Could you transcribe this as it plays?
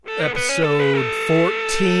episode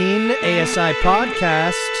 14, ASI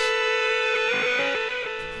Podcast.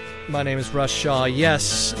 My name is Russ Shaw.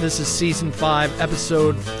 Yes, this is Season 5,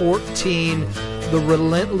 Episode 14, The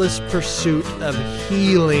Relentless Pursuit of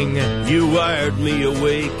Healing. You wired me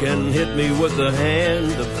awake and hit me with the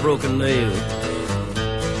hand of broken nail.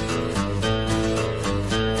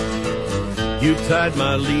 You tied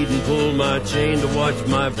my lead and pulled my chain to watch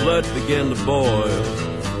my blood begin to boil.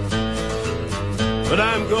 But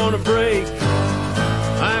I'm gonna break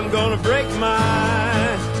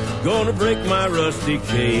my rusty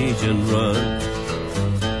cage and run.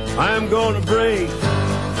 I'm gonna break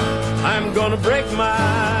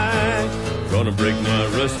my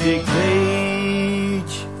rusty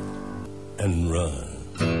cage and run.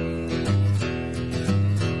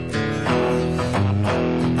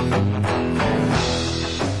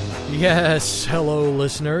 Yes, hello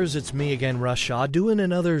listeners, it's me again, Russ Shaw, doing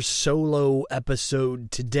another solo episode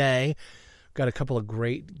today. Got a couple of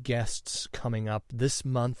great guests coming up this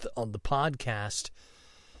month on the podcast.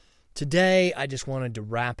 Today, I just wanted to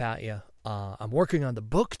rap at you. I'm working on the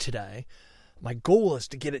book today. My goal is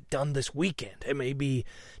to get it done this weekend. It may be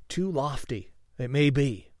too lofty. It may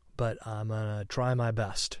be, but I'm going to try my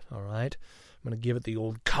best, all right? I'm going to give it the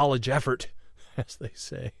old college effort, as they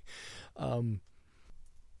say.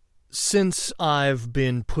 Since I've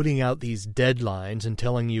been putting out these deadlines and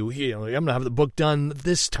telling you, I'm going to have the book done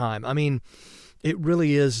this time, I mean, it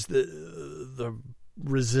really is the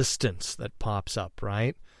resistance that pops up,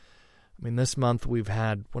 right? I mean, this month we've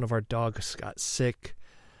had one of our dogs got sick.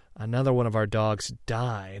 Another one of our dogs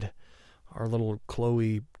died. Our little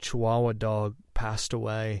Chloe Chihuahua dog passed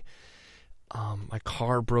away. My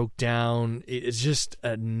car broke down. It's just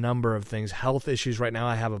a number of things. Health issues right now.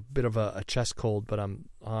 I have a bit of a chest cold, but I'm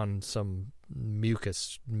on some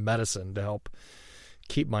mucus medicine to help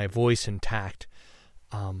keep my voice intact.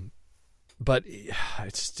 But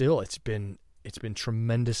it's been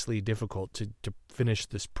tremendously difficult to finish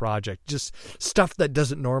this project. Just stuff that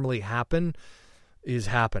doesn't normally happen is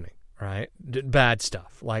happening, right? Bad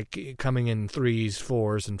stuff, like coming in 3s,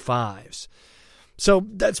 4s, and 5s. So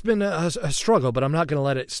that's been a struggle, but I'm not going to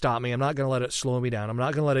let it stop me. I'm not going to let it slow me down. I'm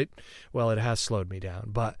not going to let it, well, it has slowed me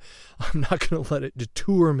down, but I'm not going to let it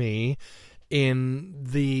detour me in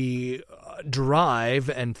the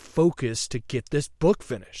drive and focus to get this book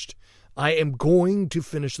finished. I am going to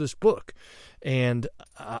finish this book, and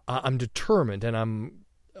I'm determined, and I'm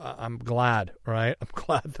glad, right? I'm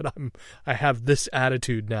glad that I have this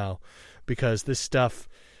attitude now, because this stuff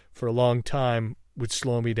for a long time would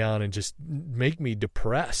slow me down and just make me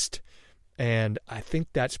depressed. And I think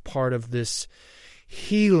that's part of this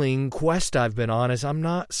healing quest I've been on, is I'm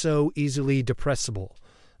not so easily depressible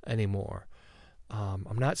anymore.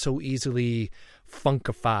 I'm not so easily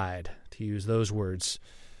funkified, to use those words.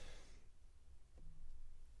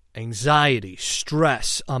 Anxiety,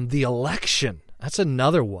 stress, the election, that's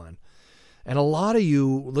another one. And a lot of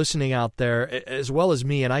you listening out there, as well as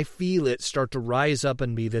me, and I feel it start to rise up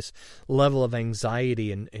in me, this level of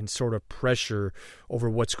anxiety and sort of pressure over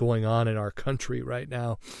what's going on in our country right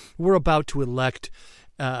now. We're about to elect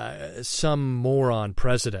some moron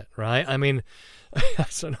president, right? I mean, I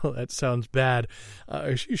know that sounds bad.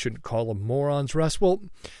 You shouldn't call them morons, Russ. Well,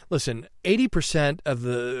 listen, 80% of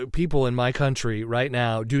the people in my country right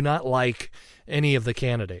now do not like any of the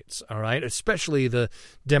candidates, all right? Especially the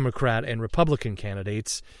Democrat and Republican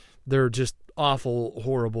candidates. They're just awful,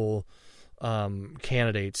 horrible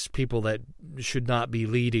candidates, people that should not be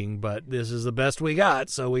leading, but this is the best we got,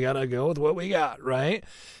 so we got to go with what we got, right?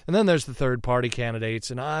 And then there's the third-party candidates,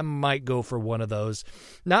 and I might go for one of those,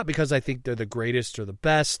 not because I think they're the greatest or the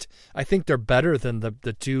best. I think they're better than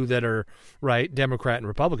the two that are, right, Democrat and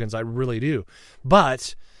Republicans. I really do.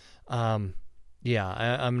 But, I'm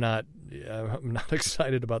not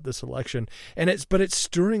excited about this election, but it's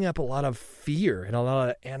stirring up a lot of fear and a lot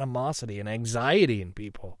of animosity and anxiety in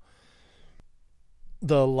people.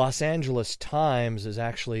 The Los Angeles Times is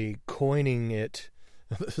actually coining it.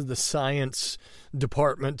 The science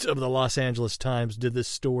department of the Los Angeles Times did this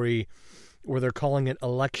story where they're calling it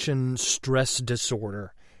election stress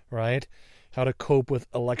disorder, right? How to cope with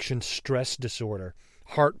election stress disorder.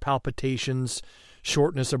 Heart palpitations,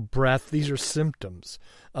 shortness of breath. These are symptoms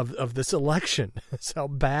of this election. That's how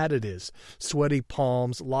bad it is. Sweaty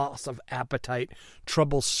palms, loss of appetite,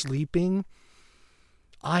 trouble sleeping.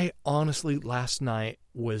 I honestly, last night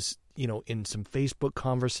was, in some Facebook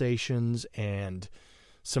conversations, and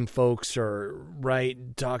some folks are, right,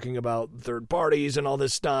 talking about third parties and all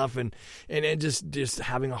this stuff, and just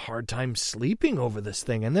having a hard time sleeping over this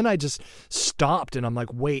thing. And then I just stopped, and I'm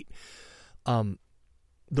like, wait,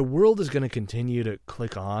 the world is going to continue to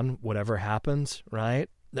click on whatever happens, right?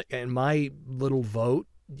 And my little vote,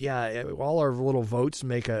 yeah, all our little votes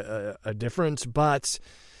make a difference, but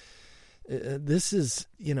this is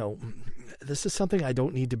something I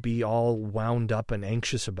don't need to be all wound up and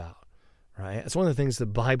anxious about, right? It's one of the things the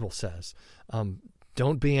Bible says.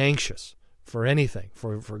 Don't be anxious for anything,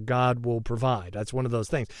 for God will provide. That's one of those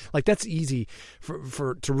things. Like, that's easy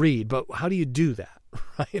to read, but how do you do that,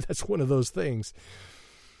 right? That's one of those things.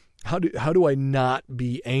 How do I not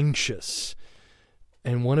be anxious?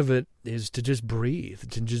 And one of it is to just breathe,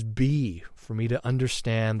 to just be, for me to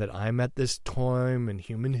understand that I'm at this time in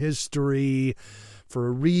human history for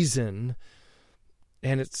a reason,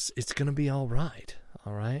 and it's going to be all right,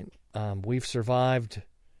 all right? We've survived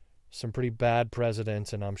some pretty bad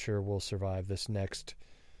presidents, and I'm sure we'll survive this next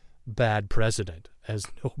bad president, as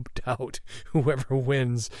no doubt whoever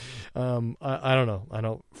wins. I don't know. I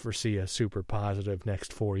don't foresee a super positive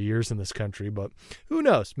next 4 years in this country, but who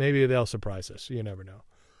knows? Maybe they'll surprise us. You never know.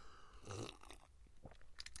 A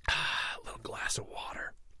little glass of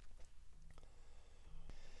water.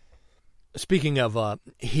 Speaking of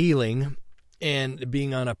healing and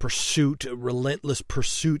being on a relentless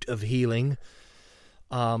pursuit of healing,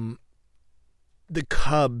 the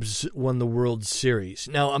Cubs won the World Series.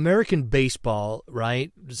 Now, American baseball,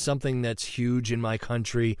 right, something that's huge in my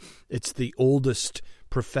country. It's the oldest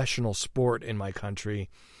professional sport in my country.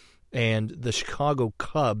 And the Chicago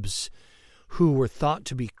Cubs, who were thought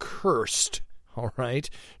to be cursed, all right,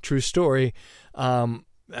 true story, won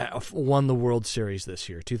the World Series this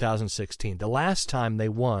year, 2016. The last time they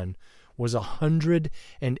won was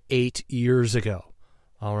 108 years ago,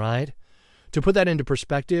 all right? To put that into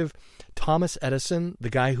perspective, Thomas Edison, the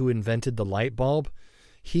guy who invented the light bulb,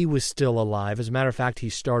 he was still alive. As a matter of fact, he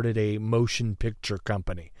started a motion picture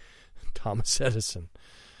company, Thomas Edison.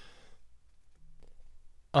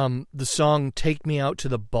 The song Take Me Out to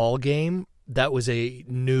the Ball Game, that was a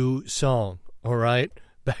new song, all right,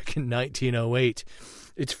 back in 1908.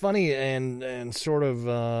 It's funny, and sort of,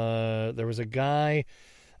 there was a guy,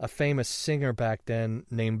 a famous singer back then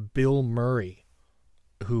named Bill Murray,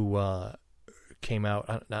 who came out.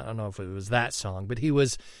 I don't know if it was that song, but he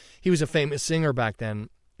was a famous singer back then,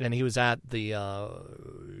 and he was at the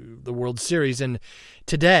World Series. And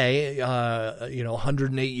today,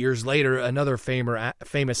 108 years later, another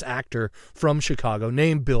famous actor from Chicago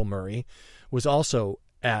named Bill Murray was also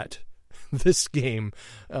at this game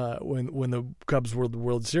when the Cubs were the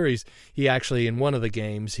World Series. He actually, in one of the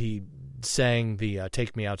games, he sang the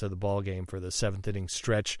 "Take Me Out to the Ball Game" for the 7th inning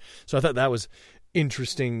stretch. So I thought that was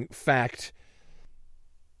interesting fact.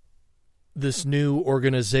 This new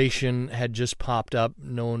organization had just popped up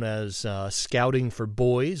known as Scouting for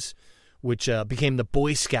Boys, which became the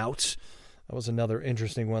Boy Scouts. That was another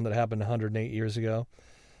interesting one that happened 108 years ago.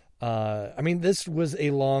 This was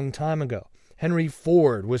a long time ago. Henry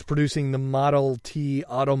Ford was producing the Model T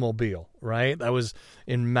automobile, right? That was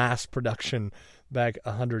in mass production back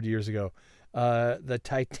 100 years ago. The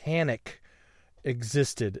Titanic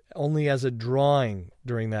existed only as a drawing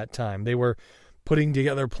during that time. They were putting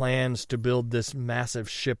together plans to build this massive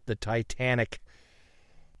ship, the Titanic.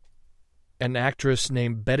 An actress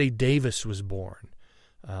named Bette Davis was born.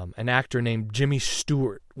 An actor named Jimmy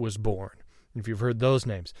Stewart was born, if you've heard those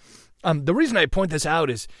names. The reason I point this out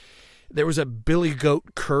is there was a Billy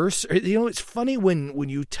Goat curse. It's funny when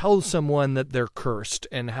you tell someone that they're cursed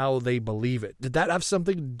and how they believe it. Did that have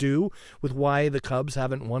something to do with why the Cubs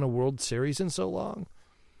haven't won a World Series in so long?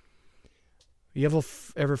 You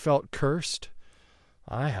ever felt cursed?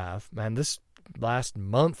 I have. Man, this last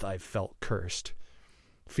month I felt cursed.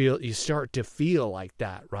 You start to feel like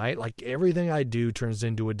that, right? Like everything I do turns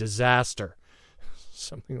into a disaster.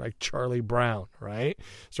 Something like Charlie Brown, right?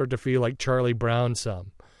 Start to feel like Charlie Brown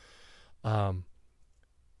some. And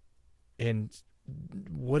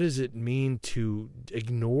what does it mean to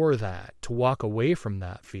ignore that, to walk away from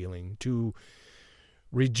that feeling, to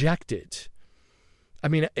reject it? I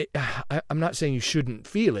mean, I'm not saying you shouldn't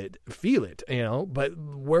feel it, but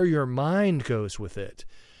where your mind goes with it,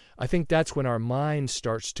 I think that's when our mind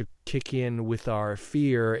starts to kick in with our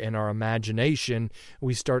fear and our imagination.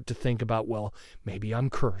 We start to think about, well, maybe I'm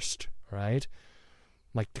cursed, right?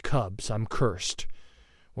 Like the Cubs, I'm cursed.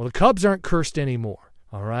 Well, the Cubs aren't cursed anymore,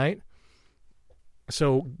 all right?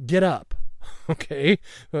 So get up, okay?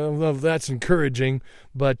 Well, that's encouraging,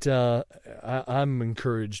 but I'm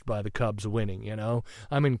encouraged by the Cubs winning,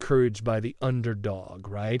 I'm encouraged by the underdog,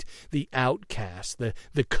 right? The outcast, the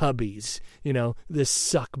Cubbies, this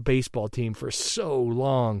suck baseball team for so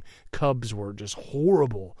long. Cubs were just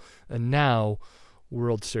horrible, and now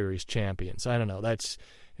World Series champions. I don't know,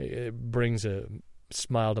 it brings a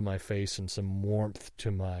smile to my face and some warmth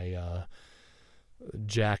to my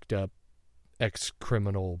jacked up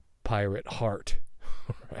ex-criminal pirate heart,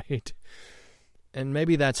 right? And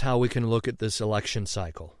maybe that's how we can look at this election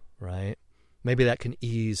cycle, right? Maybe that can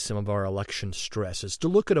ease some of our election stresses, to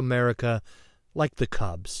look at America like the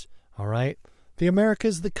Cubs, all right? The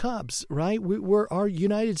America's the Cubs, right? We're our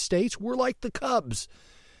United States, we're like the Cubs.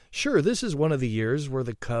 Sure, this is one of the years where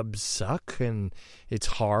the Cubs suck and it's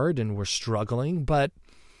hard and we're struggling, but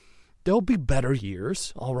there'll be better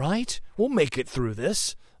years, all right? We'll make it through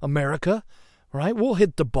this, America, right? We'll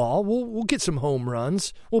hit the ball. We'll get some home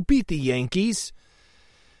runs. We'll beat the Yankees.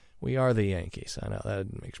 We are the Yankees. I know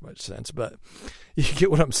that makes much sense, but you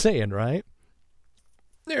get what I'm saying, right?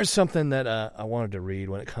 There's something that I wanted to read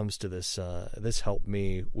when it comes to this. This helped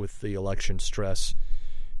me with the election stress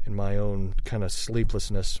and my own kind of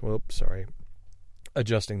sleeplessness. Whoops, sorry.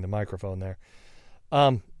 Adjusting the microphone there.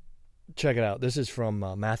 Check it out. This is from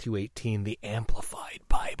Matthew 18, the Amplified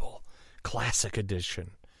Bible, Classic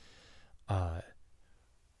Edition.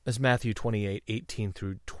 As Matthew 28, 18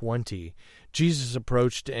 through 20, Jesus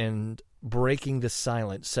approached and, breaking the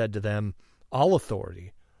silence, said to them, "All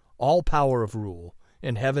authority, all power of rule,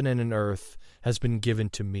 in heaven and in earth has been given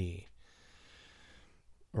to me."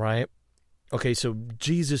 Right? Okay, so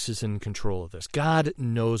Jesus is in control of this. God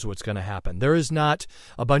knows what's going to happen. There is not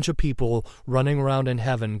a bunch of people running around in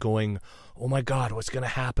heaven going, "Oh my God, what's going to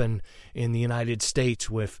happen in the United States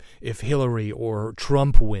if Hillary or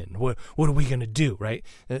Trump win? What are we going to do?" Right?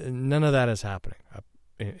 None of that is happening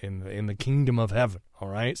in the kingdom of heaven. All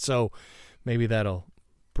right, so maybe that'll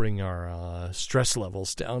bring our stress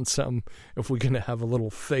levels down some if we can have a little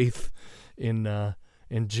faith in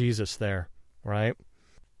Jesus there. Right?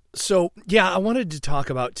 So, yeah, I wanted to talk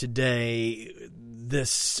about today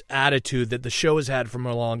this attitude that the show has had for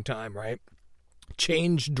a long time, right?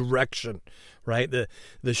 Change direction, right?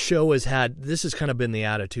 The show has had, this has kind of been the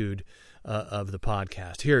attitude of the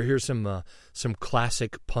podcast. Here's some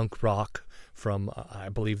classic punk rock from, I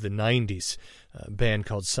believe, the 90s, a band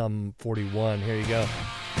called Sum 41. Here you go.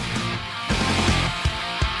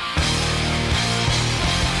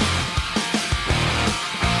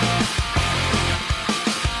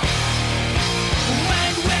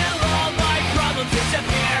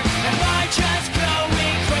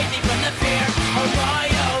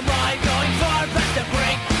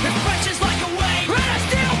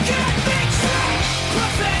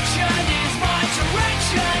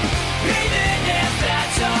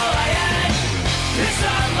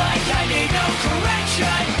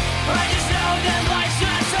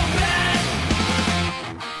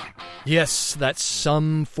 Yes, that's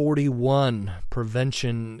Sum 41.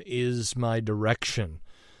 Prevention is my direction.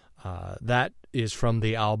 That is from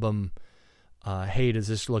the album, Hey, Does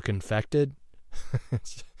This Look Infected?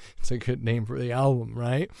 It's a good name for the album,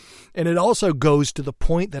 right? And it also goes to the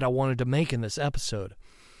point that I wanted to make in this episode.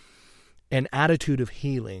 An attitude of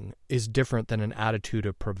healing is different than an attitude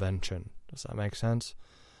of prevention. Does that make sense?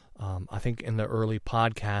 I think in the early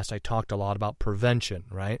podcast, I talked a lot about prevention,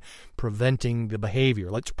 right? Preventing the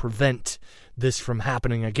behavior. Let's prevent this from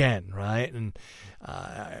happening again, right? And,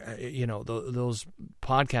 those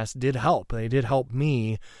podcasts did help. They did help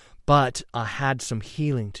me, but I had some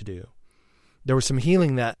healing to do. There was some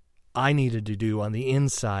healing that I needed to do on the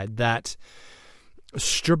inside, that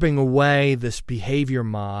stripping away this behavior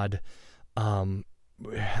mod,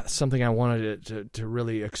 something I wanted to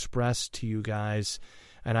really express to you guys.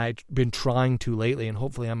 And I've been trying to lately, and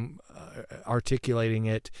hopefully I'm articulating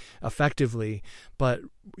it effectively. But,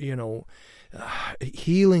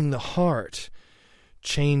 healing the heart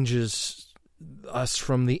changes us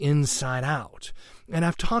from the inside out. And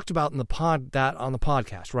I've talked about that on the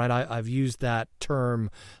podcast, right? I've used that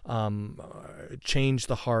term, change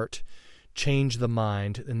the heart, change the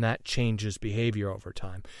mind, and that changes behavior over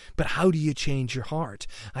time. But how do you change your heart?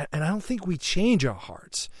 And I don't think we change our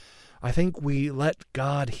hearts. I think we let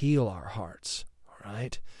God heal our hearts, all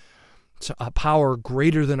right? So a power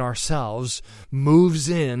greater than ourselves moves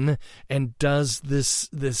in and does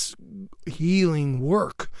this healing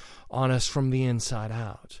work on us from the inside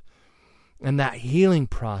out. And that healing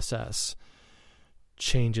process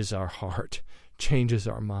changes our heart, changes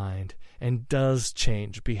our mind, and does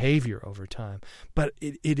change behavior over time. But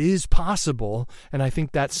it is possible, and I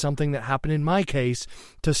think that's something that happened in my case,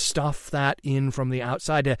 to stuff that in from the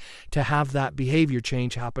outside, to have that behavior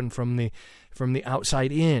change happen from the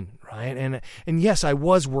outside in, right? And yes, I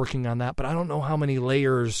was working on that, but I don't know how many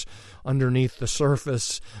layers underneath the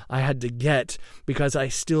surface I had to get, because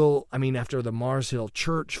after the Mars Hill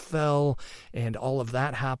Church fell and all of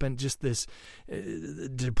that happened, just this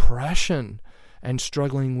depression and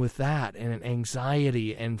struggling with that and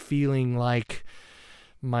anxiety and feeling like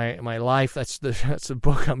my life, that's the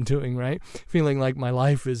book I'm doing, right? Feeling like my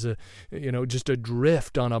life is just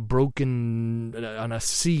adrift on a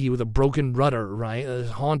sea with a broken rudder, right? A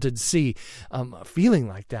haunted sea. Feeling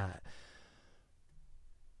like that.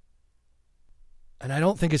 And I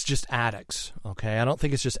don't think it's just addicts, okay? I don't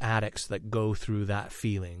think it's just addicts that go through that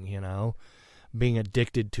feeling, being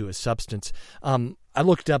addicted to a substance. I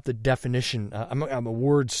looked up the definition. I'm a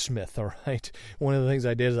wordsmith, all right? One of the things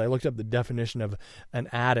I did is I looked up the definition of an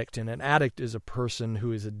addict, and an addict is a person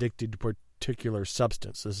who is addicted to a particular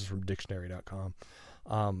substance. This is from dictionary.com.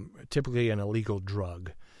 Typically an illegal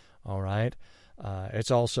drug, all right? It's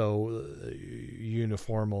also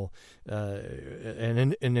uniformal,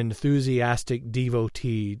 an enthusiastic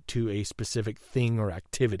devotee to a specific thing or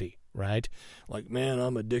activity, right? Like, man,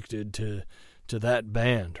 I'm addicted to that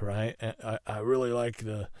band, right? I really like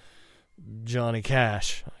the Johnny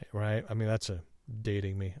Cash, right? I mean, that's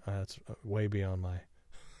dating me. That's way beyond my...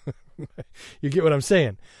 You get what I'm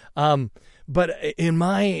saying? But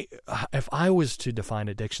if I was to define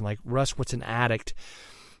addiction, like, Russ, what's an addict?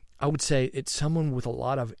 I would say it's someone with a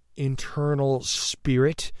lot of internal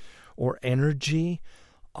spirit or energy,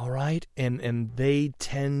 all right? And they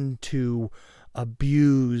tend to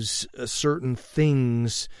abuse certain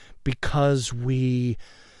things because we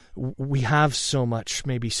have so much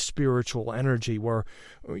maybe spiritual energy where,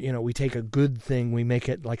 we take a good thing, we make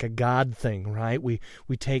it like a God thing, right? We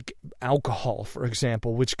take alcohol, for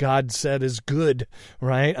example, which God said is good,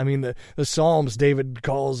 right? I mean, the Psalms, David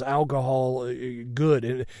calls alcohol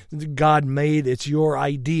good. God made, it's your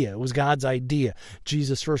idea. It was God's idea.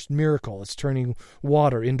 Jesus' first miracle, it's turning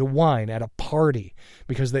water into wine at a party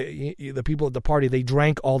because the people at the party, they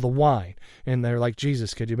drank all the wine. And they're like,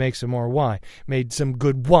 Jesus, could you make some more wine? Made some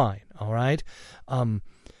good wine, all right?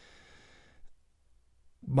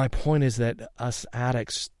 My point is that us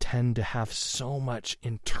addicts tend to have so much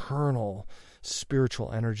internal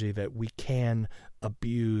spiritual energy that we can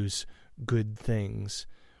abuse good things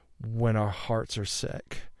when our hearts are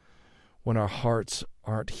sick, when our hearts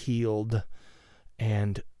aren't healed.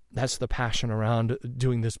 And that's the passion around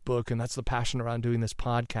doing this book, and that's the passion around doing this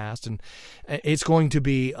podcast. And it's going to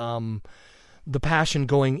be the passion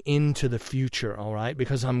going into the future, all right?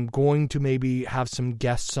 Because I'm going to maybe have some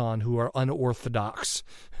guests on who are unorthodox,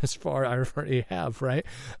 as far I already have, right?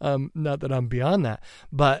 Not that I'm beyond that,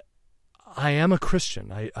 but I am a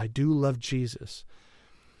Christian. I do love Jesus.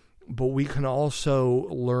 But we can also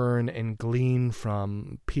learn and glean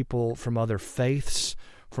from people from other faiths,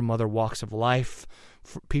 from other walks of life,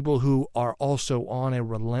 people who are also on a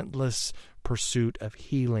relentless pursuit of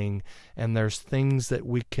healing. And there's things that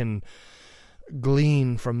we can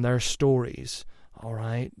glean from their stories, all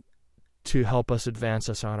right, to help us advance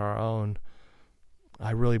us on our own.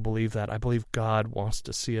 I really believe that. I believe God wants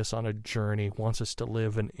to see us on a journey, wants us to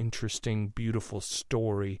live an interesting, beautiful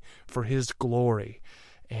story for His glory.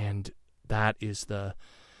 And that is the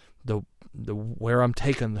where I'm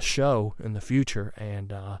taking the show in the future,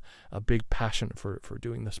 and a big passion for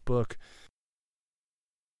doing this book.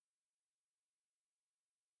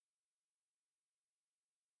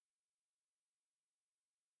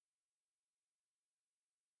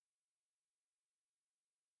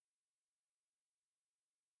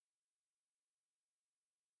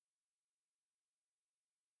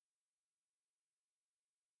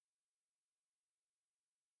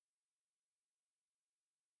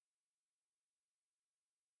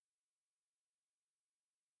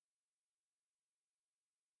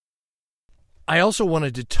 I also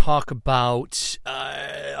wanted to talk about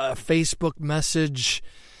a Facebook message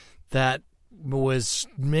that was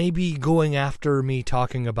maybe going after me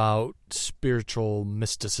talking about spiritual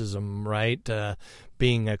mysticism, right?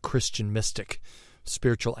 Being a Christian mystic,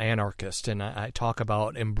 spiritual anarchist. And I talk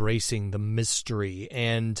about embracing the mystery.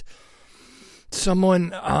 And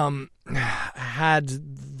someone had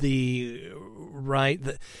the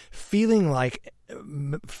feeling like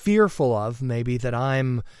fearful of maybe that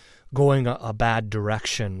I'm going a bad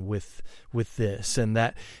direction with this, and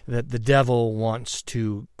that the devil wants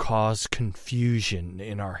to cause confusion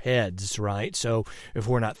in our heads, right? So if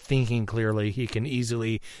we're not thinking clearly, he can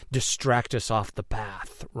easily distract us off the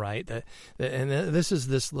path, right? And this is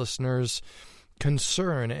this listener's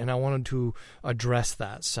concern, and I wanted to address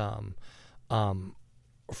that some.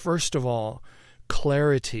 First of all,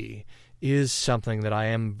 clarity is something that I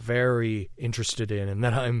am very interested in, and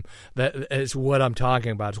that is what I'm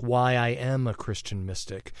talking about. It's why I am a Christian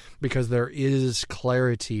mystic, because there is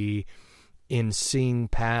clarity in seeing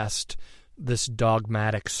past this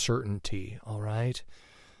dogmatic certainty, all right?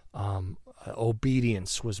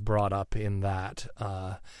 obedience was brought up in that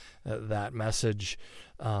message.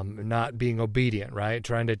 Not being obedient, right?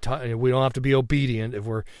 We don't have to be obedient if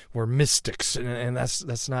we're mystics, and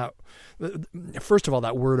that's not. First of all,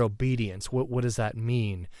 that word obedience. What does that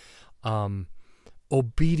mean?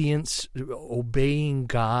 Obedience, obeying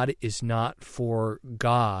God, is not for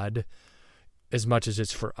God as much as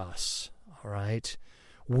it's for us. All right,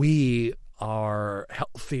 we are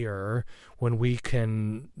healthier when we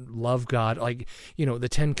can love God, like, the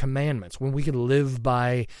 10 Commandments. When we can live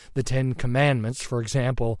by the 10 Commandments, for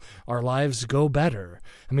example, our lives go better.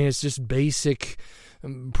 I mean, it's just basic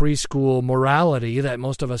preschool morality that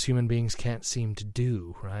most of us human beings can't seem to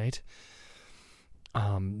do, right?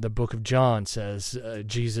 The book of John says,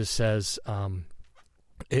 Jesus says,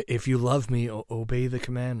 if you love me, obey the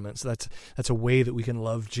commandments. That's a way that we can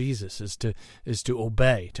love Jesus, is to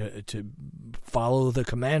obey, to follow the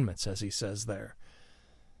commandments, as he says there.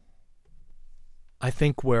 I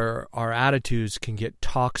think where our attitudes can get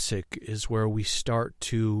toxic is where we start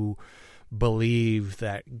to believe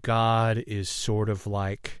that God is sort of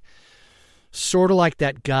like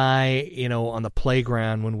that guy, on the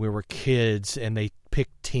playground when we were kids and they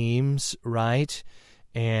picked teams, right?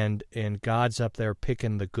 And God's up there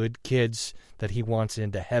picking the good kids that he wants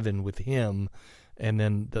into heaven with him, and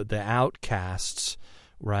then the outcasts,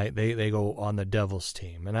 right? They go on the devil's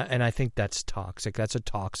team, and I think that's toxic. That's a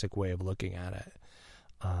toxic way of looking at it.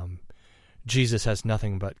 Jesus has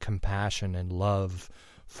nothing but compassion and love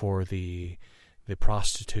for the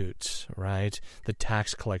prostitutes, right? The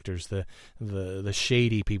tax collectors, the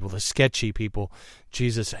shady people, the sketchy people.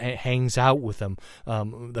 Jesus hangs out with them.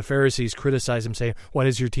 The Pharisees criticize him, saying, "Why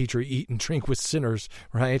does your teacher eat and drink with sinners?"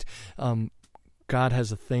 Right? God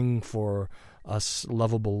has a thing for us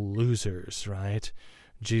lovable losers, right?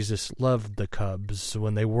 Jesus loved the Cubs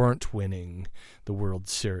when they weren't winning the World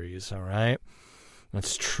Series, all right?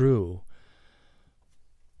 That's true.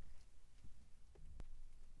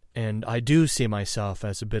 And I do see myself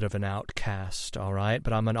as a bit of an outcast, all right?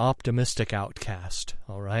 But I'm an optimistic outcast,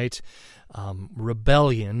 all right?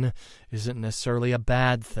 Rebellion isn't necessarily a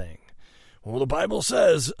bad thing. Well, the Bible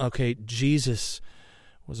says, okay, Jesus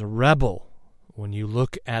was a rebel. When you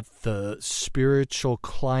look at the spiritual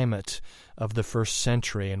climate of the first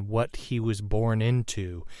century and what he was born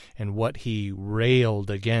into and what he railed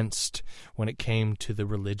against when it came to the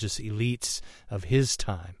religious elites of his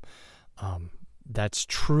time, that's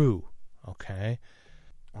true, okay?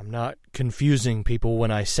 I'm not confusing people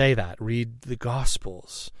when I say that. Read the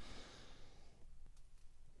Gospels.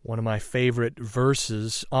 One of my favorite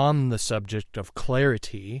verses on the subject of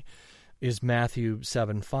clarity is Matthew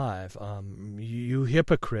 7:5. You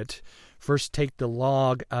hypocrite, first take the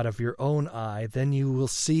log out of your own eye, then you will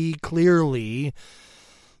see clearly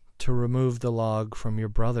to remove the log from your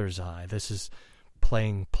brother's eye. This is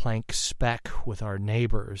playing plank speck with our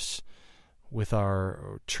neighbors, with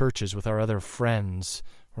our churches, with our other friends,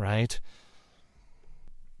 right?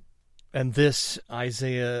 And this,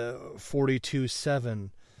 Isaiah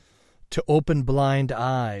 42:7, to open blind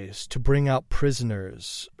eyes, to bring out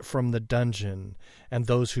prisoners from the dungeon, and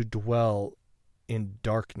those who dwell in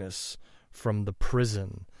darkness from the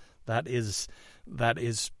prison. That is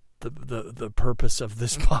the purpose of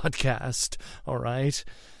this podcast, all right?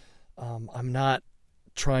 I'm not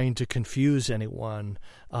trying to confuse anyone.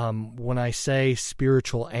 When I say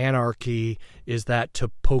spiritual anarchy, is that to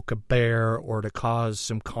poke a bear or to cause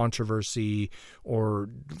some controversy or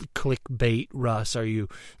clickbait, Russ? Are you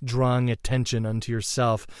drawing attention unto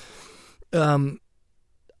yourself?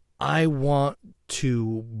 I want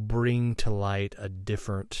to bring to light a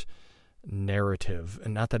different narrative,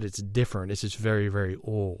 and not that it's different, it's just very, very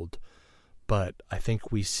old. But I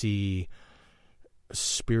think we see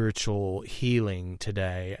spiritual healing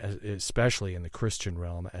today, especially in the Christian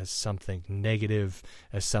realm, as something negative,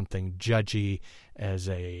 as something judgy, as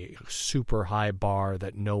a super high bar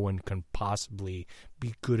that no one can possibly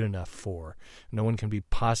be good enough for. No one can be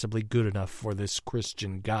possibly good enough for this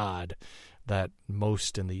Christian God that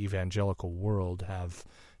most in the evangelical world have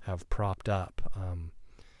propped up.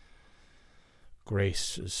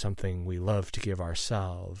 Grace is something we love to give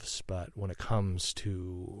ourselves, but when it comes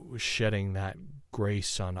to shedding that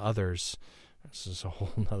grace on others, this is a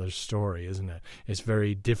whole other story, isn't it? It's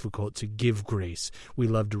very difficult to give grace. We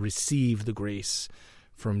love to receive the grace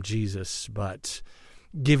from Jesus, but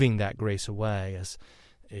giving that grace away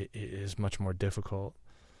is much more difficult.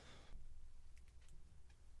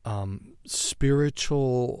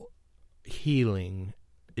 Spiritual healing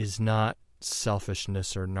is not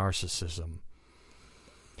selfishness or narcissism.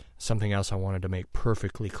 Something else I wanted to make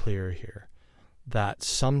perfectly clear here. that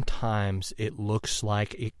sometimes it looks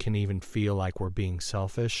like, it can even feel like we're being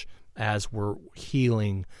selfish as we're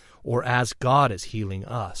healing, or as God is healing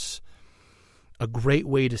us. A great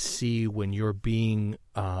way to see when you're being,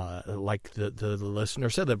 like the listener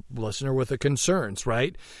said, the listener with the concerns,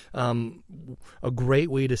 right? A great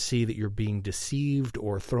way to see that you're being deceived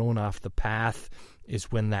or thrown off the path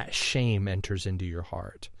is when that shame enters into your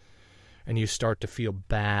heart. And you start to feel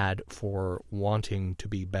bad for wanting to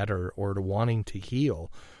be better, or to wanting to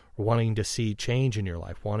heal, or wanting to see change in your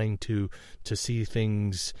life, wanting to see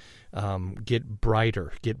things get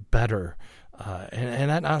brighter, get better.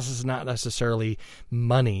 And that is not necessarily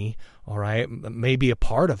money, all right? Maybe a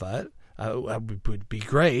part of it would be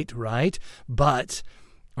great, right? But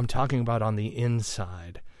I'm talking about on the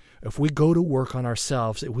inside. If we go to work on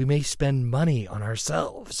ourselves, we may spend money on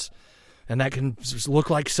ourselves. And that can look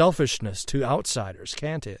like selfishness to outsiders,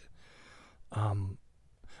 can't it?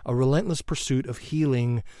 A relentless pursuit of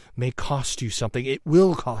healing may cost you something. It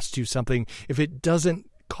will cost you something. If it doesn't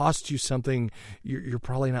cost you something, you're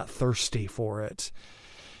probably not thirsty for it.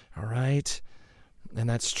 All right? And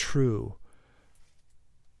that's true.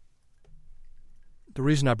 The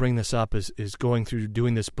reason I bring this up is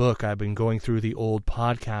doing this book. I've been going through the old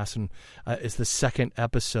podcast, and it's the second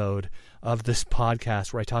episode of this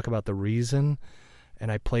podcast where I talk about the reason, and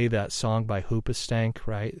I play that song by Hoopastank,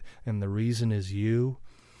 right? And the reason is you.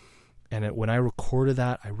 And when I recorded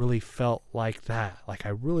that, I really felt like that. Like I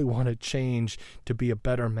really want to change to be a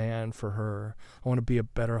better man for her. I want to be a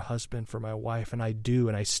better husband for my wife, and I do,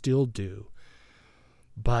 and I still do.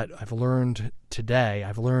 But I've learned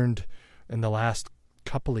in the last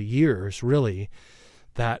couple of years, really,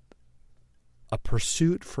 that a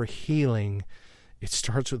pursuit for healing, it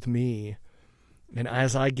starts with me. And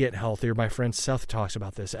as I get healthier, my friend Seth talks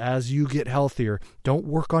about this, as you get healthier, don't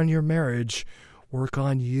work on your marriage, work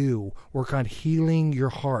on you. Work on healing your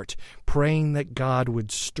heart, praying that God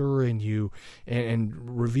would stir in you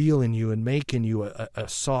and reveal in you and make in you a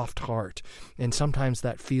soft heart. And sometimes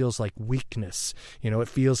that feels like weakness. It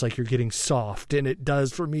feels like you're getting soft, and it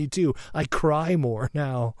does for me too. I cry more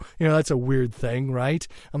now. That's a weird thing, right?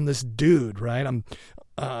 I'm this dude, right?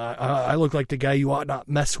 I look like the guy you ought not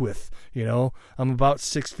mess with. I'm about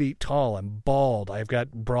 6 feet tall. I'm bald. I've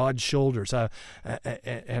got broad shoulders.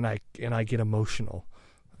 And I get emotional,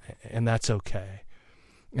 and that's okay.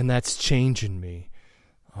 And that's changing me.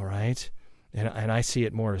 All right. And I see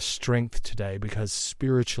it more as strength today, because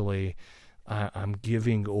spiritually, I'm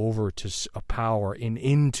giving over to a power and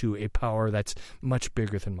into a power that's much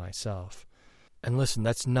bigger than myself. And listen,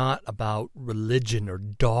 that's not about religion or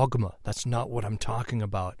dogma. That's not what I'm talking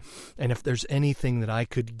about. And if there's anything that I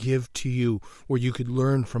could give to you where you could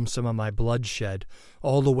learn from some of my bloodshed,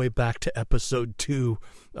 all the way back to episode 2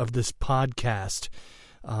 of this podcast,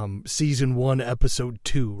 season 1, episode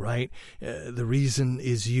 2, right? The reason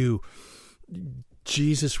is you.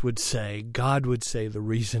 Jesus would say, God would say, the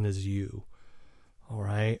reason is you. All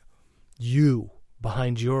right? You,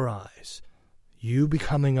 behind your eyes. You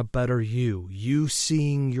becoming a better you. You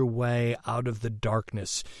seeing your way out of the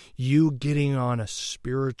darkness. You getting on a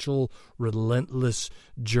spiritual, relentless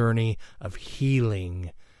journey of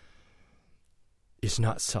healing is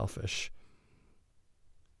not selfish.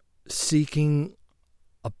 Seeking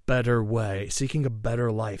a better way, seeking a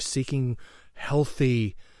better life, seeking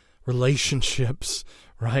healthy relationships,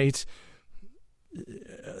 right?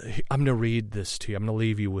 I'm going to read this to you. I'm going to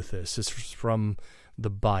leave you with this. This is from the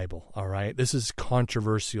Bible, all right? This is a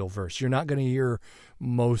controversial verse. You're not going to hear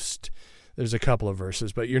there's a couple of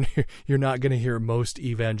verses, but you're not going to hear most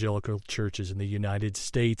evangelical churches in the United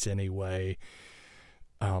States anyway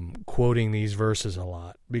quoting these verses a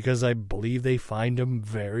lot, because I believe they find them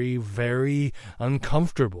very, very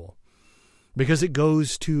uncomfortable, because it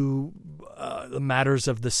goes to the matters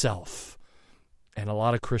of the self. And a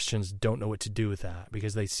lot of Christians don't know what to do with that,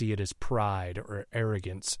 because they see it as pride or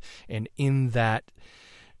arrogance. And in that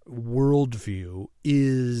worldview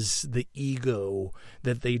is the ego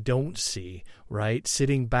that they don't see, right?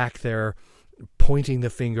 Sitting back there, pointing the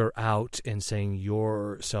finger out and saying,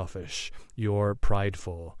 you're selfish, you're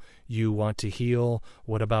prideful, you want to heal,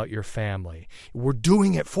 what about your family? We're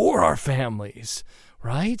doing it for our families,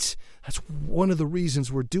 right? That's one of the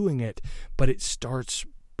reasons we're doing it. But it starts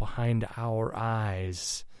behind our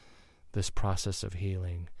eyes, this process of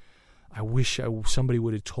healing. I wish somebody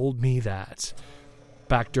would have told me that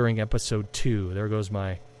back during episode 2. There goes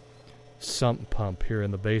my sump pump here in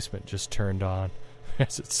the basement, just turned on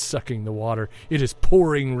as it's sucking the water. It is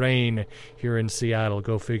pouring rain here in Seattle,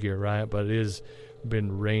 go figure, right? But it has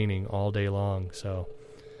been raining all day long, so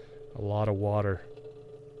a lot of water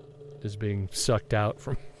is being sucked out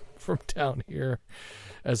from down here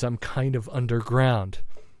as I'm kind of underground.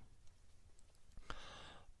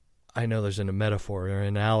 I know there's a metaphor or an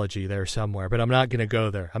analogy there somewhere, but I'm not going to go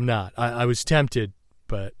there. I'm not. I was tempted,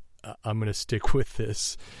 but I'm going to stick with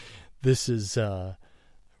this. This is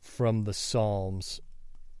from the Psalms,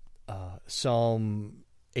 Psalm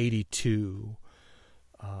 82.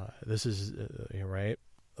 This is, right,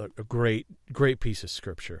 a great piece of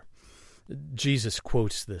Scripture. Jesus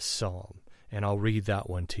quotes this psalm, and I'll read that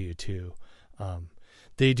one to you too.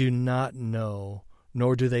 They do not know,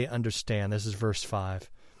 nor do they understand. This is verse 5.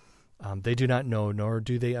 They do not know, nor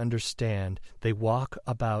do they understand. They walk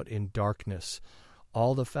about in darkness.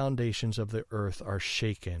 All the foundations of the earth are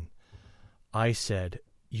shaken. I said,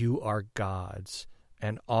 you are gods,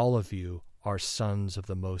 and all of you are sons of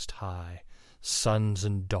the Most High. Sons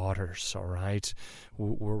and daughters, all right?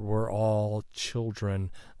 We're all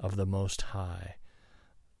children of the Most High.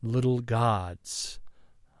 Little gods.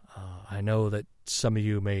 I know that some of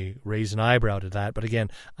you may raise an eyebrow to that, but again,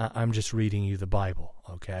 I'm just reading you the Bible,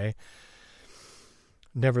 okay?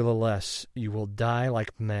 Nevertheless, you will die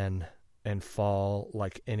like men and fall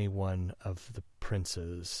like any one of the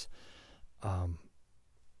princes.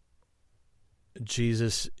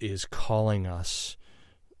 Jesus is calling us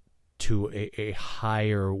to a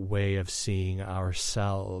higher way of seeing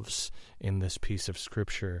ourselves in this piece of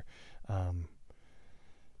Scripture.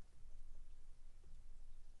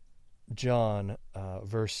 John,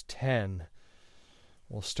 verse 10,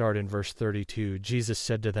 we'll start in verse 32. Jesus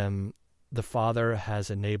said to them, the Father has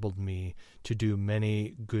enabled me to do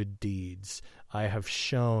many good deeds. I have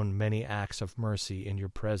shown many acts of mercy in your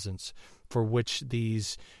presence. For which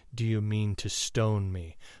these do you mean to stone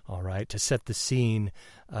me? All right, to set the scene,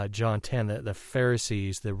 John 10, the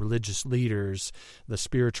Pharisees, the religious leaders, the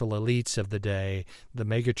spiritual elites of the day, the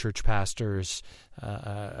megachurch pastors,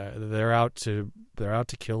 they're out to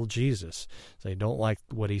kill Jesus. They don't like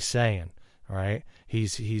what he's saying. All right,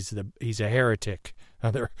 he's a heretic.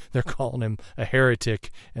 They're calling him a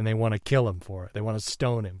heretic, and they want to kill him for it. They want to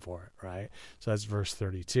stone him for it. Right. So that's verse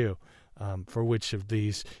 32. For which of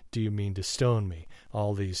these do you mean to stone me?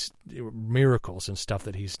 All these miracles and stuff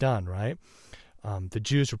that he's done, right? The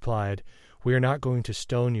Jews replied, we are not going to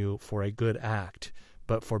stone you for a good act,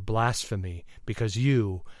 but for blasphemy, because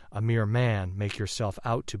you, a mere man, make yourself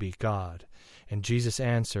out to be God. And Jesus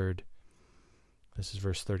answered, this is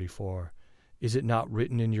verse 34, is it not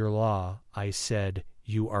written in your law, I said,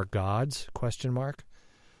 you are gods? ?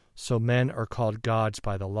 So men are called gods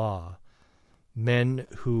by the law. Men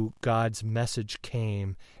who God's message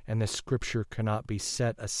came, and the Scripture cannot be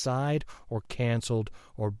set aside or canceled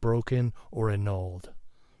or broken or annulled.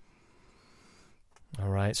 All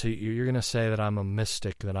right, so you're going to say that I'm a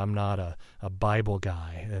mystic, that I'm not a Bible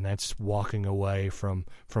guy, and that's walking away from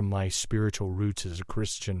my spiritual roots as a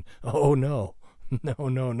Christian. Oh, no.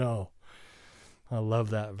 No. I love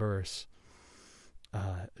that verse.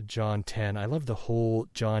 John 10. I love the whole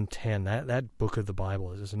John 10. That book of the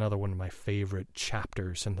Bible is another one of my favorite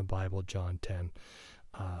chapters in the Bible, John 10.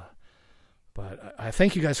 But I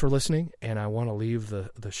thank you guys for listening, and I want to leave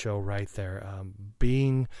the show right there.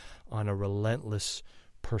 Being on a relentless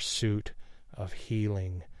pursuit of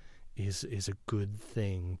healing is a good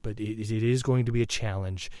thing, but it is going to be a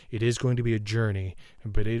challenge. It is going to be a journey,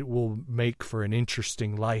 but it will make for an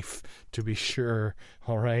interesting life, to be sure.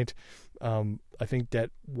 All right. I think that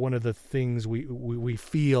one of the things we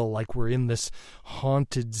feel like we're in this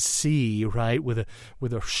haunted sea, right, with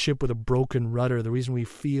a ship with a broken rudder. The reason we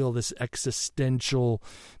feel this existential,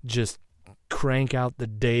 just crank out the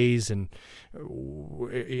days and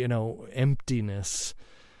emptiness,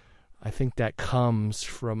 I think that comes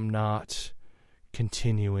from not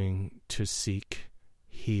continuing to seek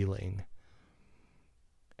healing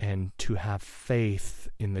and to have faith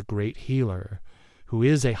in the great healer, who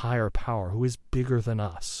is a higher power, who is bigger than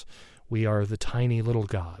us. We are the tiny little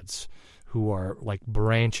gods who are like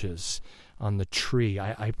branches on the tree.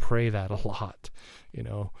 I pray that a lot.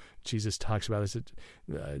 Jesus talks about this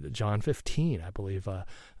at John 15, I believe.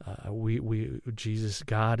 Jesus,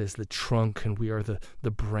 God is the trunk, and we are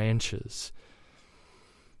the branches.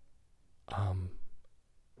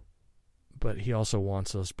 But he also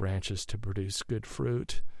wants those branches to produce good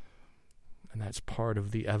fruit, and that's part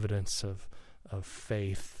of the evidence of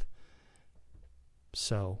faith.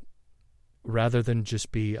 So rather than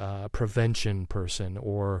just be a prevention person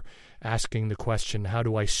or asking the question, how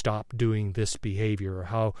do I stop doing this behavior, or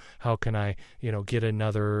how can I get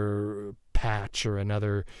another patch or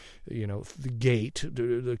another gate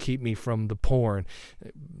to keep me from the porn.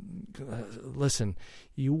 Listen,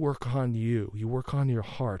 you work on you work on your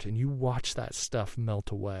heart, and you watch that stuff melt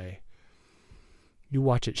away. You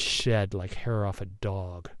watch it shed like hair off a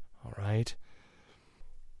dog, all right?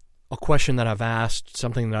 A question that I've asked,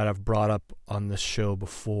 something that I've brought up on this show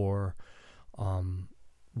before,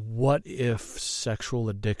 what if sexual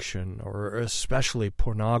addiction, or especially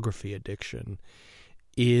pornography addiction,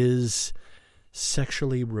 is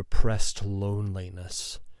sexually repressed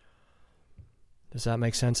loneliness? Does that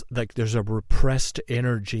make sense? Like, there's a repressed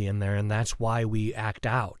energy in there, and that's why we act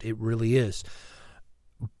out. It really is.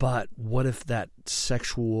 But what if that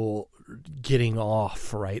sexual getting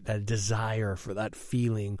off, right, that desire for that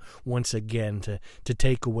feeling once again to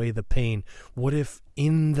take away the pain, what if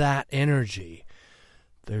in that energy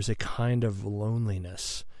there's a kind of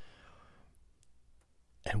loneliness?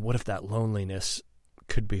 And what if that loneliness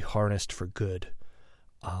could be harnessed for good?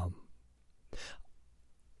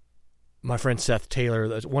 My friend Seth Taylor,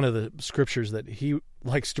 that's one of the scriptures that he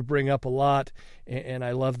likes to bring up a lot, and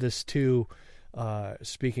I love this too.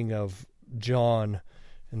 Speaking of John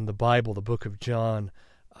in the Bible, the book of John,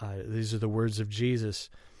 these are the words of Jesus.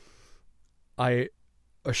 I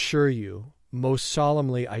assure you, most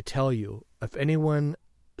solemnly I tell you, if anyone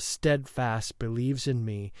steadfast believes in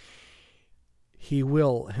me, he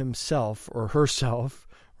will himself or herself,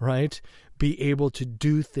 right, be able to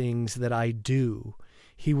do things that I do.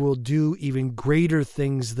 He will do even greater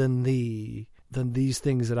things than these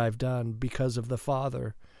things that I've done, because of the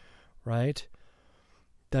Father, right?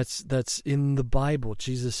 That's in the Bible.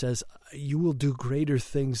 Jesus says, you will do greater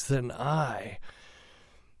things than I.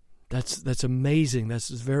 That's amazing. That's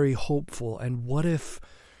very hopeful. And what if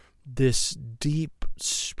this deep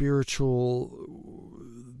spiritual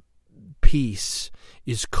peace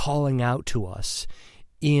is calling out to us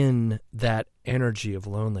in that energy of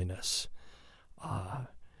loneliness?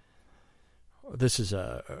 This is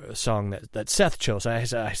a song that Seth chose. I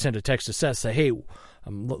sent a text to Seth, say, hey,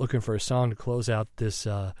 I'm looking for a song to close out this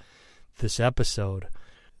episode.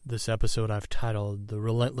 This episode I've titled "The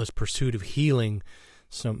Relentless Pursuit of Healing."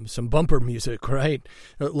 Some bumper music, right?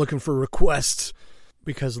 Looking for requests,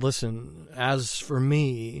 because listen, as for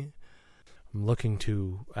me, I'm looking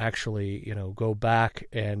to actually, go back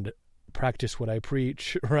and practice what I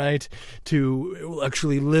preach, right? To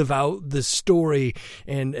actually live out this story.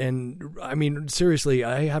 And I mean, seriously,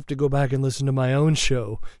 I have to go back and listen to my own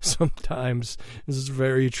show sometimes. This is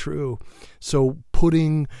very true. So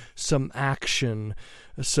putting some action,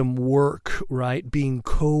 some work, right? Being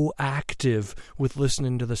co-active with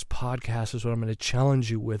listening to this podcast is what I'm going to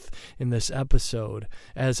challenge you with in this episode,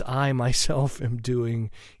 as I myself am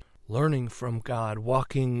doing, learning from God,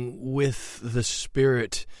 walking with the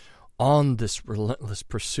Spirit on this relentless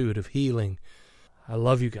pursuit of healing. I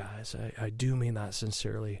love you guys. I do mean that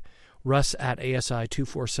sincerely. Russ at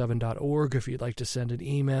asi247.org if you'd like to send an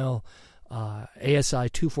email.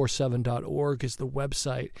 asi247.org is the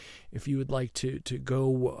website. If you would like to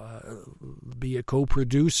go be a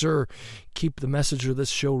co-producer, keep the message of this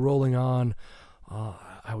show rolling on,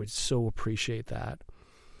 I would so appreciate that.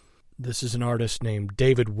 This is an artist named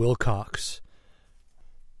David Wilcox.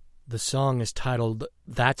 The song is titled,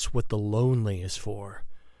 "That's What the Lonely Is For."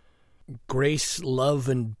 Grace, love,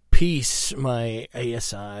 and peace, my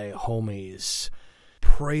ASI homies.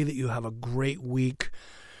 Pray that you have a great week.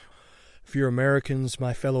 If you're Americans,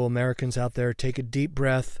 my fellow Americans out there, take a deep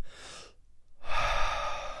breath.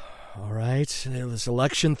 All right, this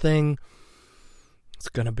election thing, it's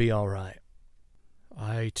going to be all right.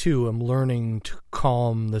 I, too, am learning to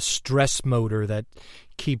calm the stress motor that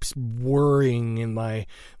keeps whirring in my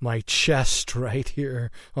chest right here,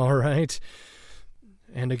 all right?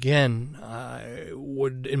 And again, I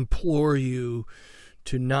would implore you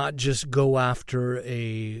to not just go after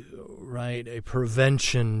a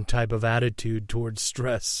prevention type of attitude towards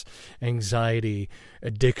stress, anxiety,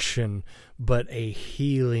 addiction, but a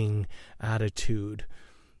healing attitude.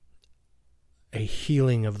 A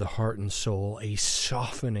healing of the heart and soul, a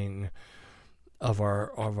softening of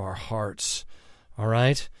our hearts. All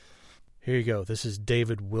right? Here you go. This is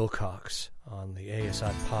David Wilcox on the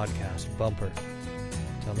ASI Podcast Bumper.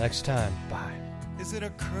 Until next time, bye. Is it a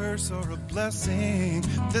curse or a blessing,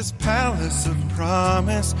 this palace of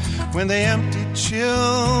promise, when the empty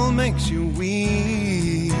chill makes you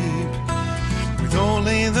weep? With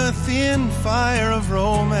only the thin fire of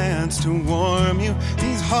romance to warm you,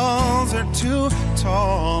 these halls are too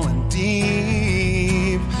tall and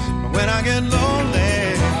deep. But when I get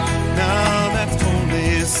lonely, now that's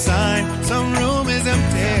only a sign some room is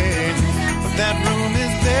empty, but that room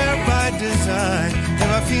is there by design. If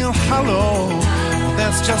I feel hollow,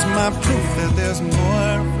 that's just my proof that there's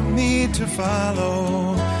more for me to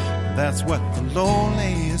follow. That's what the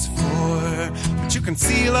lonely is for. But you can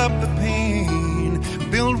seal up the pain,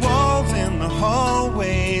 build walls in the hallway.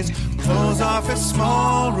 close off a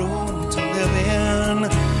small room to live in,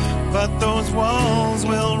 but those walls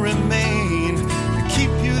will remain to keep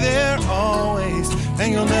you there always,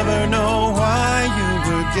 and you'll never know why you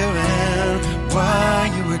were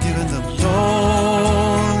given the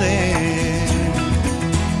lonely.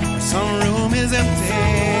 Some room is empty,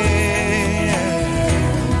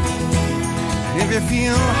 and if you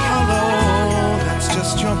feel hollow, that's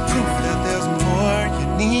just your proof that there's more you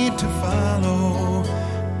need to follow.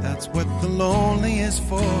 That's what the lonely is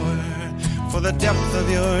for the depth of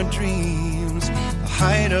your dreams, the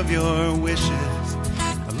height of your wishes,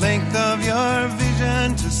 the length of your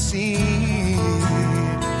vision to see.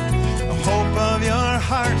 The hope of your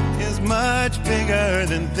heart is much bigger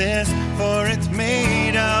than this, for it's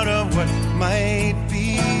made out of what might